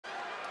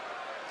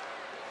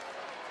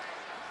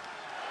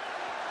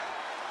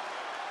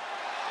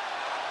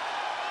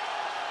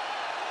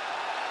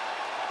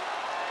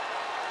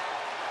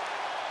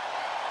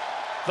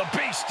The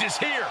Beast is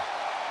here.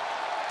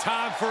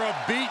 Time for a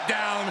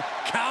beatdown,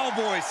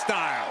 cowboy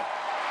style.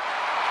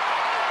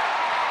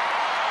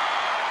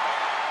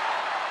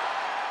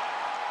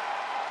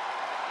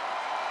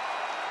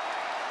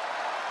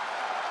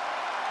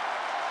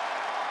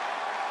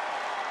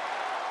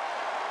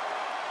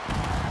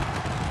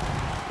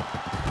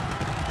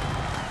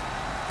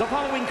 The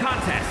following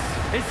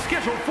contest is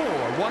scheduled for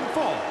one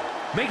fall.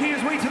 Making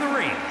his way to the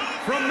ring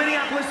from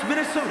Minneapolis,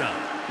 Minnesota,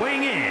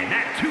 weighing in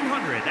at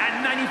 295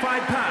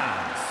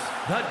 pounds,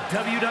 the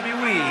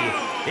WWE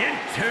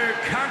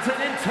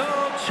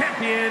Intercontinental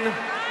Champion,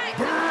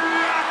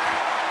 Brock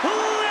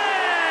Lesnar!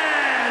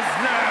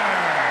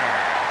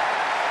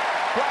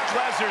 Brock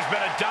Lesnar's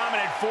been a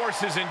dominant force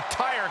his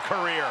entire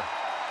career.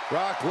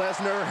 Brock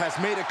Lesnar has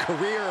made a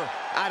career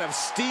out of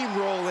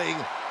steamrolling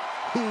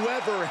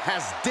whoever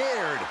has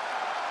dared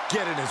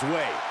get in his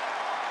way.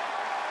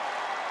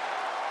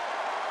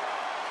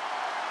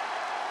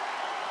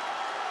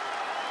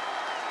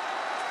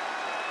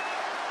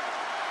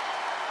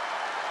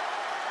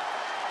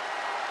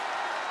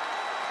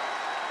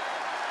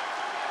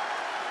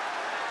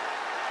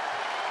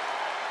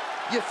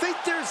 You think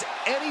there's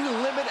any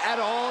limit at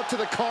all to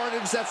the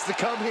carnage that's to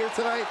come here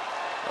tonight?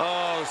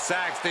 Oh,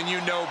 Saxton,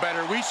 you know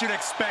better. We should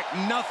expect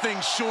nothing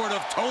short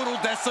of total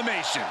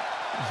decimation.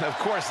 Of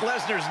course,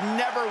 Lesnar's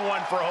never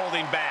one for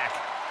holding back.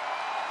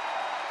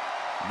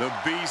 The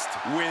Beast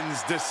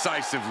wins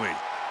decisively.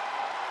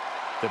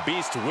 The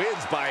Beast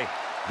wins by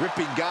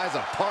ripping guys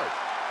apart.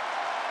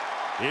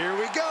 Here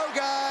we go,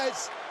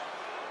 guys.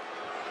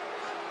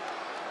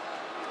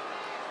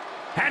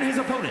 And his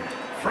opponent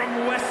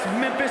from West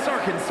Memphis,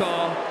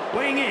 Arkansas,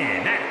 weighing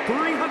in at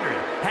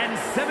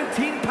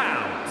 317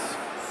 pounds,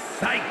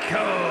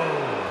 Sycho.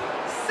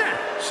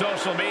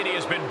 Social media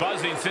has been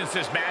buzzing since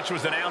this match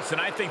was announced, and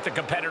I think the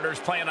competitors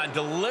plan on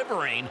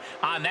delivering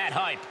on that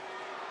hype.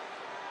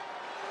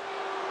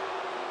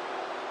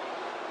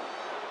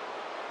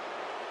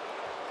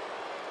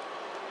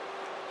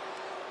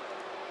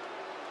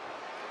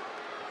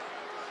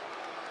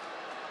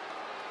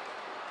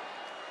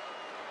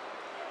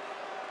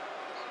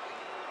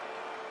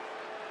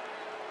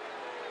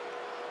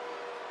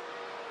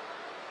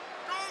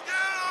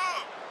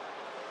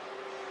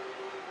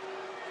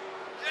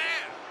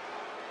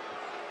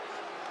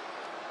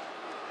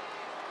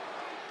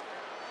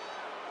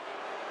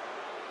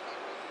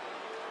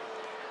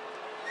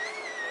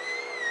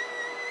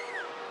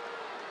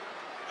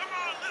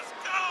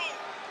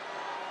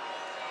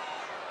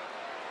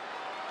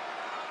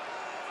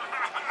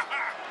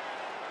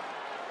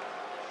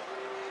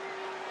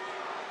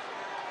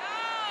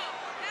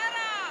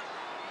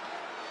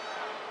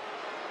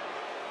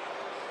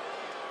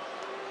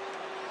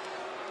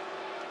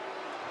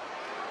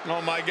 Oh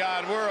my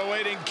God, we're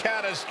awaiting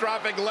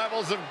catastrophic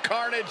levels of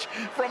carnage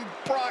from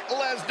Brock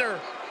Lesnar.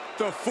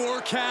 The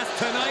forecast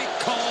tonight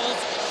calls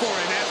for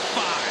an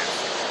F5.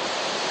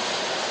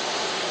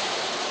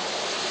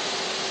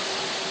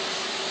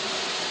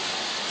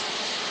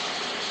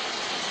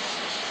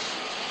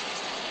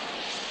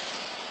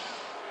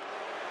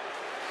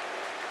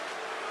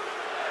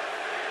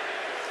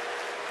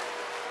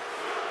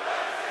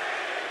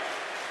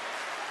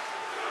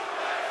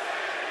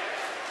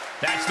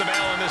 That's the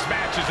bell, and this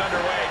match is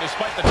underway.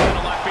 Despite the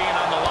title not being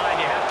on the line,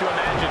 you have to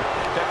imagine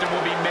that there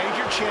will be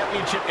major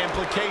championship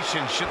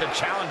implications should the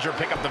challenger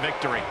pick up the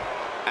victory.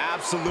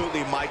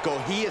 Absolutely, Michael.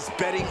 He is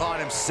betting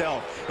on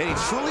himself, and he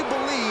truly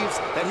believes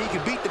that he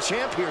can beat the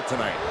champ here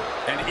tonight.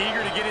 And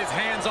eager to get his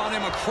hands on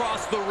him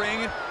across the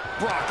ring,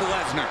 Brock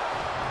Lesnar.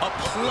 A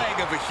plague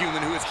of a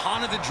human who has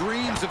haunted the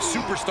dreams of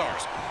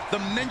superstars. The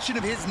mention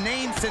of his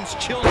name sends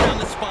chills down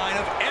the spine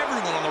of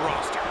everyone on the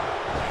roster.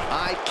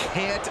 I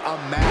can't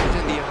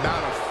imagine the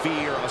amount of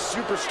fear a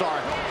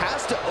superstar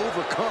has to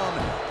overcome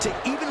to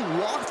even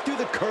walk through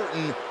the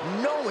curtain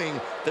knowing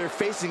they're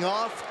facing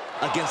off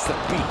against the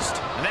Beast.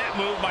 And that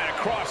move might have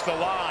crossed the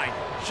line.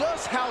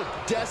 Just how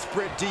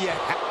desperate do you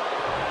have?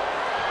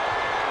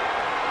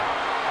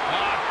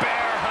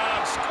 Bear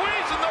hug,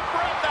 squeezing the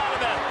breath out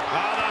of it.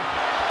 The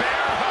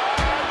bear hug,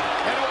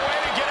 and a way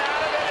to get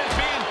out of it is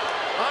being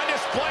on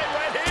display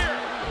right here.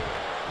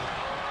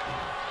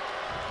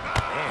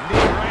 And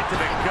right to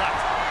the gut.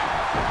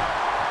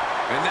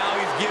 And now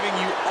he's giving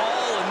you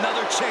all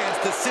another chance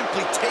to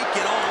simply take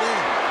it all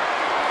in.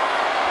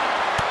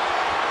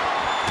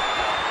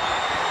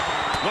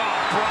 Wow,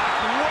 Brock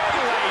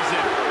waylays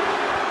it.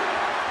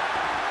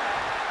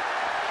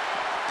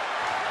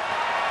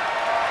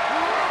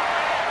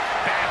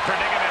 Bad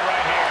predicament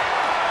right here.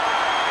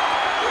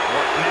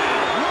 What now?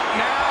 Look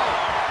now!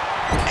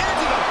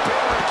 Into the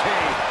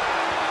barricade!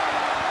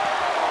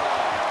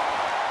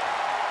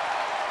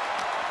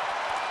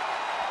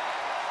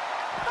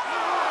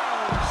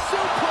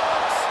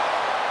 Suplex!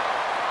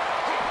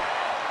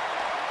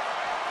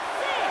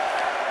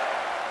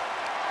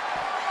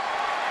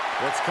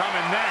 What's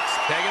coming next?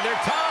 Taking their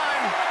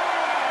time.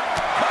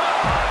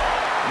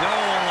 No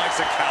one likes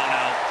a count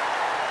out.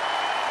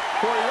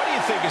 Corey, what do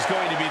you think is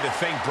going to be the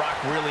thing Brock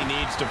really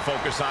needs to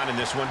focus on in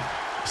this one?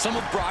 Some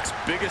of Brock's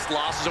biggest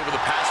losses over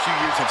the past few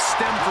years have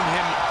stemmed from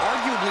him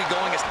arguably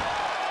going as...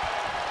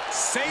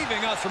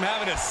 saving us from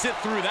having to sit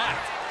through that.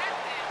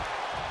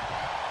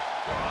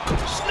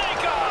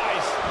 Snake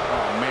eyes!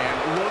 Oh, man,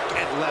 look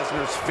at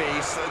Lesnar's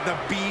face. The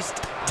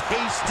Beast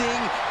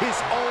tasting his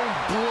own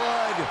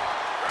blood.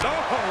 Oh,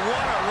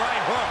 what a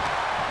right hook.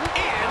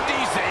 And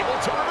he's able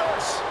to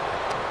reverse.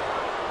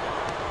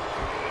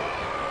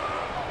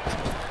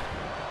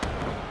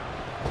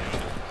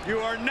 You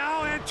are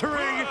now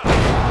entering the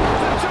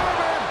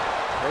German.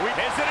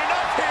 Is it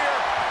enough here?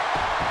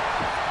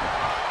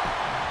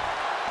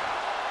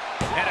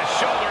 And a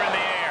shoulder in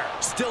the air.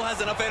 Still has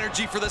enough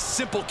energy for the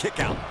simple kick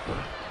out.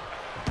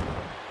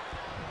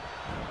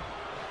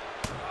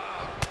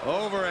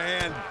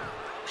 Overhand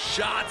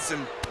shots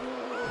and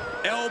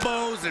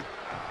elbows and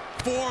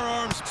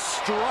forearms.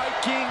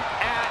 Striking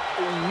at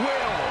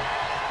will.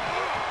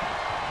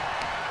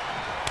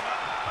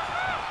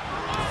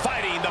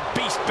 Fighting the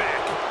Beast back.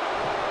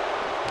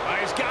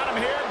 He's got him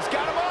here. He's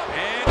got him up.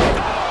 And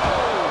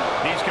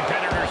These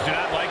competitors do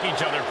not like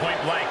each other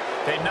point blank.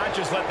 They've not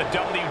just let the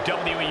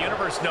WWE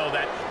Universe know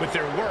that with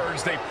their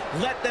words, they've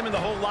let them in the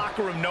whole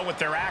locker room know with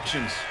their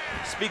actions.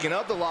 Speaking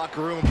of the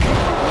locker room.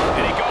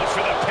 And he goes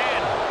for the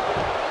pin.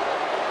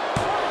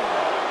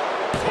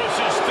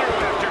 Pushes through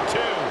after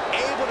two.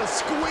 Able to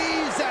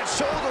squeeze that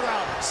shoulder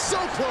out. So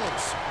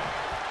close.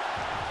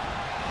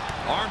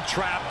 arm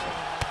trapped.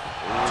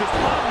 Just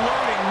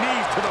unloading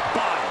knees to the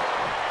body.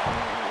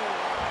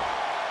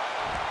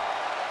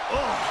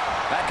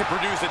 That could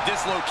produce a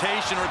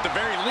dislocation or at the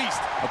very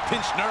least, a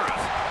pinched nerve.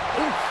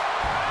 Oof.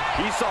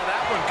 He saw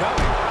that one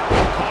coming.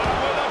 Caught him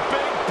with a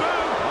big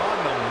boot. On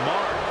the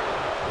mark.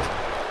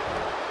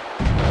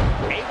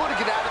 Able to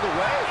get out of the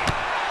way.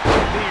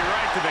 Knee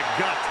right to the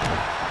gut.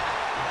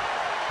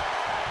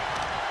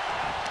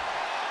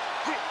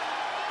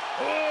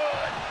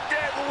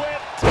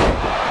 Deadlift.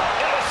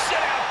 And a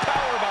sit-out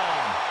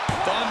powerbomb.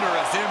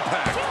 Thunderous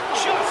impact.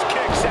 Just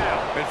kicks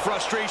out. And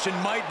frustration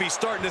might be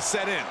starting to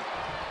set in.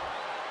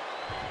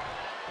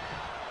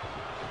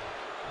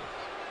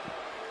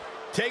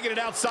 Taking it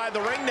outside the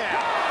ring now.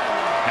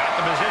 Not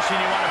the position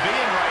you want to be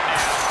in right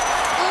now.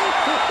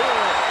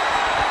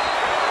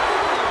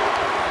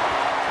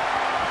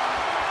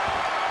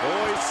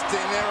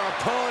 Hoisting their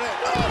opponent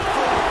up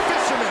for a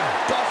fisherman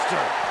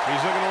buster.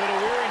 He's looking a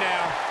little weary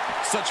now.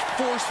 Such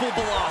forceful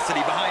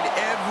velocity behind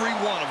every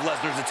one of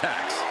Lesnar's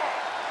attacks.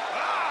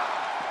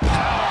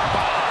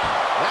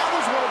 That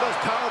was one of those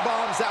power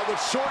bombs that would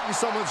shorten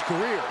someone's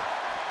career.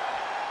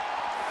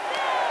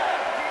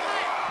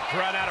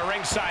 Run out of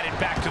ringside and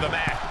back to the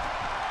mat.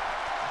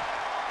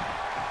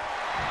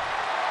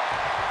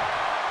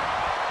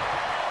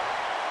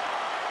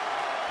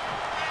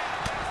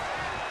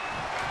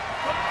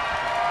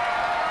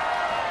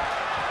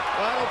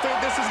 I don't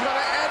think this is going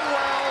to end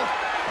well.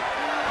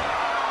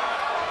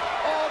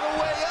 All the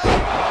way up.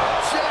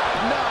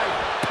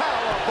 Jackknife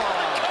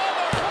powerbomb.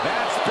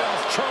 That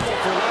spells trouble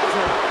for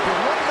Lesnar.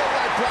 But when you know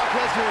why Brock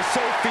Lesnar is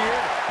so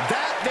feared,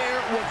 that there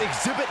was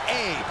Exhibit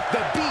A.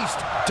 The Beast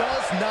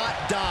does not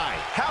die.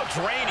 How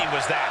draining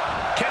was that?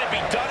 Can it be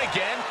done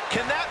again?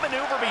 Can that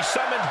maneuver be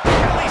summoned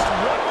at least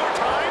one more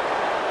time?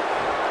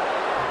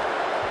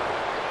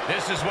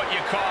 This is what you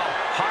call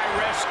high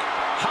risk,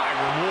 high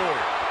reward.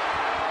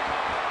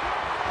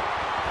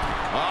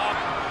 Up.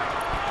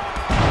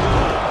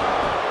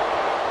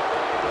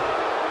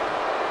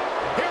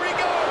 Here he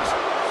goes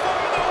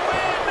for the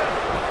win.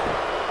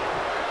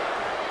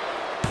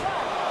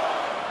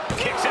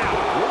 Kicks out.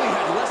 Really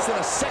had less than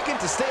a second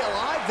to stay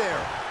alive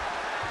there.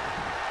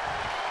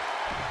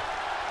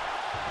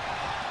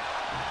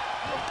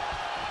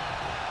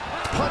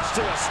 Punch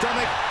to the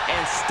stomach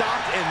and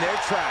stopped in their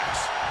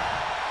tracks.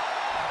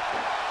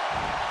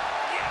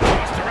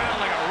 Tossed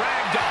around like a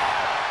rag doll.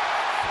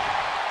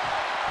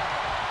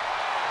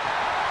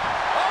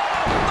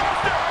 Oh,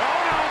 Lesnar! Oh,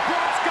 no,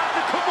 Brock's got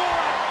the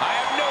Kimura. I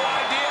have no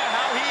idea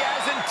how he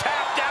hasn't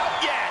tapped out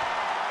yet.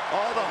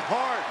 Oh, the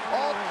heart.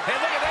 Oh, Hey,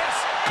 look at this.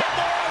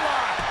 Kimura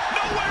lock.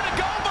 Nowhere to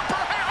go but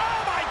perhaps. Oh,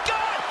 my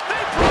God.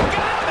 They broke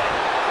out of it.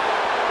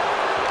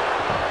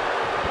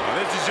 Oh,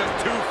 this is just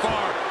too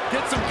far.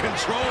 Get some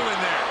control in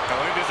there.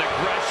 Oh, look at this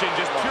aggression.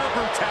 Just pure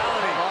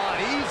brutality. on,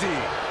 easy.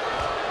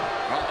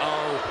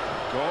 Uh-oh.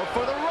 Going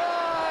for the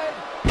ride.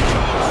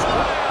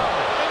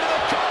 Slam into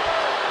the cover.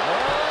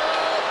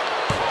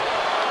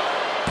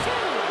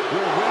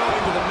 We're well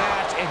into the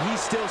match, and he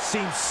still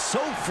seems so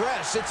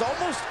fresh. It's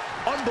almost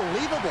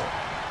unbelievable.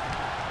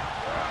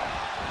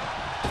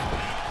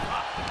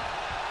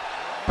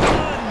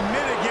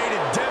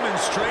 Unmitigated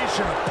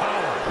demonstration of power.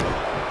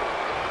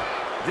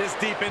 This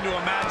deep into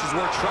a match is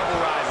where trouble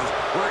rises,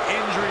 where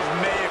injuries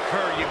may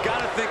occur. You've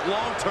got to think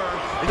long-term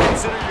and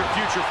consider your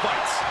future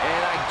fights.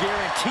 And I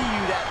guarantee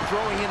you that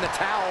throwing in the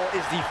towel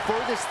is the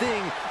furthest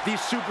thing these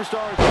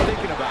superstars are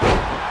thinking about.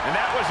 And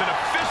that was an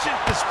efficient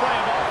display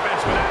of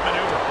offense with that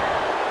maneuver.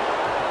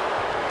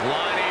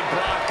 Lining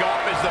Brock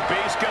up. Is the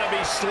Beast going to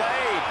be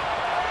slayed?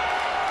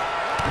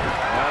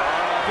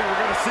 I think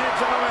we're going to see it,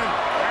 gentlemen.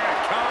 There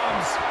it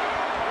comes.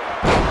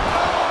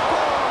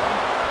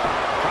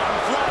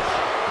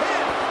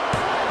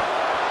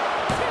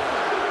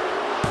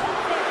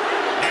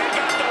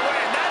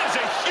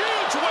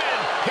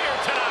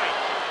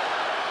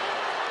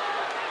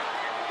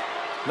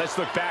 Let's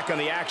look back on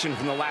the action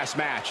from the last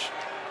match.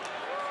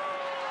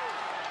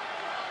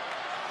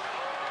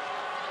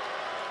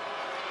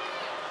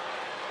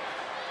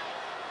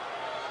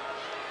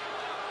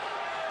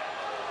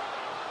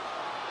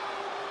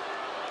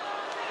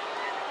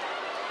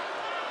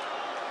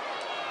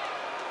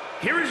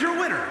 Here is your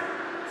winner,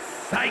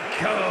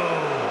 Sycho.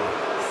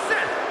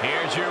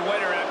 Here's your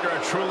winner after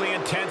a truly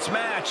intense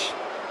match.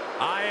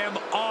 I am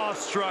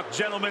awestruck,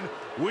 gentlemen.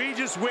 We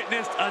just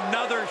witnessed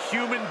another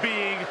human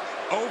being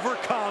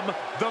overcome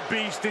the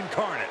beast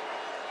incarnate.